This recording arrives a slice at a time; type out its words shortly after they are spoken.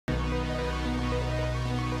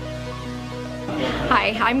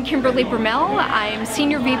Hi, I'm Kimberly Bermel. I'm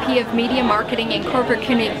Senior VP of Media Marketing and Corporate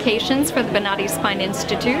Communications for the Bonati Spine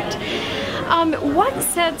Institute. What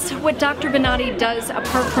sets what Dr. Bonati does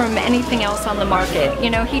apart from anything else on the market? You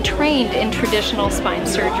know, he trained in traditional spine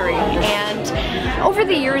surgery, and over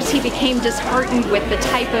the years he became disheartened with the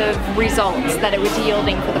type of results that it was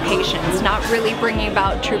yielding for the patients, not really bringing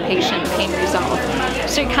about true patient pain resolve.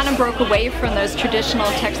 So he kind of broke away from those traditional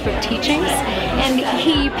textbook teachings, and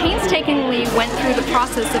he painstakingly went through the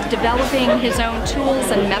process of developing his own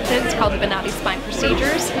tools and methods called the Bonati Spine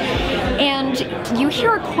Procedures. And you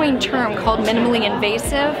hear a coined term called minimally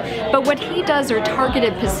invasive, but what he does are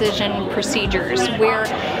targeted precision procedures where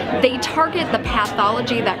they target the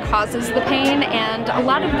pathology that causes the pain, and a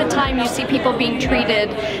lot of the time you see people being treated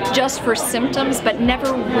just for symptoms but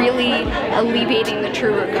never really alleviating the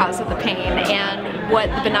true root cause of the pain. And what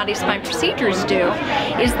the Bonati Spine Procedures do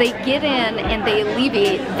is they get in and they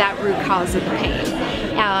alleviate that root cause of the pain.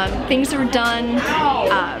 Things are done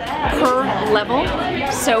per level,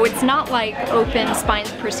 so it's not like open spine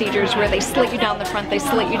procedures where they slit you down the front, they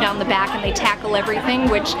slit you down the back, and they tackle everything,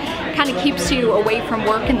 which kind of keeps you away from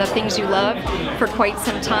work and the things you love for quite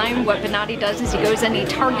some time. What Bonati does is he goes and he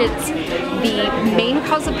targets the main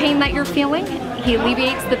cause of pain that you're feeling. He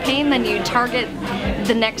alleviates the pain, then you target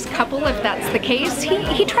the next couple if that's the case.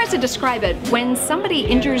 He tries to describe it. When somebody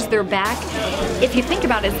injures their back, if you think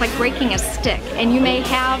about it, it's like breaking a stick, and you may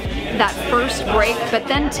have that first break, but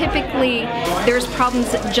then typically there's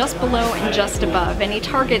problems just below and just above, and he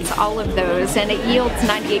targets all of those, and it yields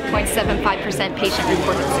 98.75%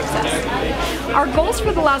 patient-reported success. Our goals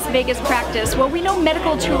for the Las Vegas practice, well, we know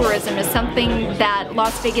medical tourism is something that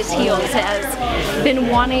Las Vegas Heals has been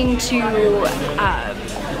wanting to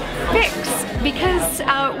fix, because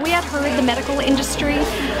we had heard the medical industry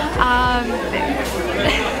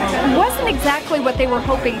wasn't exactly what they were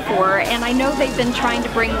hoping for, and I know they've been trying to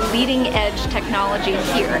bring leading edge technology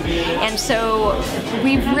here, and so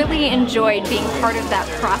we've really enjoyed being part of that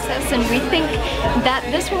process, and we think that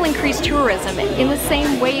this will increase tourism in the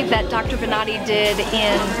same way that Dr. Bonati did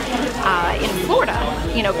in Florida.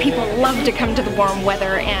 You know, people love to come to the warm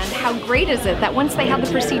weather, and how great is it that once they have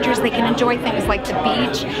the procedures they can enjoy things like the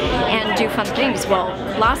beach and do fun things. Well,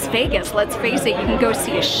 Las Vegas, let's face it, you can go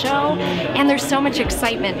see a show, and there's so much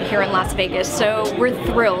excitement here in Las Vegas, so we're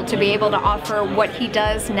thrilled to be able to offer what he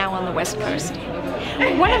does now on the West Coast.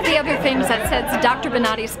 One of the other things that sets Dr.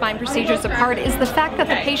 Bonati's spine procedures apart is the fact that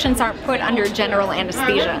the patients aren't put under general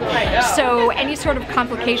anesthesia. So any sort of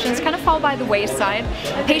complications kind of fall by the wayside.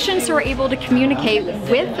 Patients are able to communicate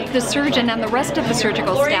with the surgeon and the rest of the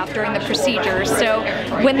surgical staff during the procedure. So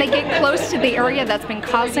when they get close to the area that's been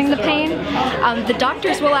causing the pain, the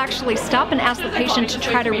doctors will actually stop and ask the patient to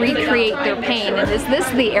try to recreate their pain. And is this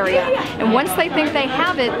the area? And once they think they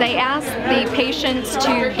have it, they ask the patients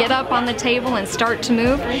to get up on the table and start to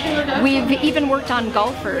move. We've even worked on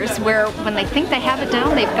golfers where when they think they have it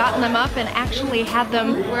down, they've gotten them up and actually had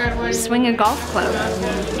them swing a golf club.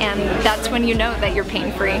 And that's when you know that you're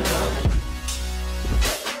pain-free.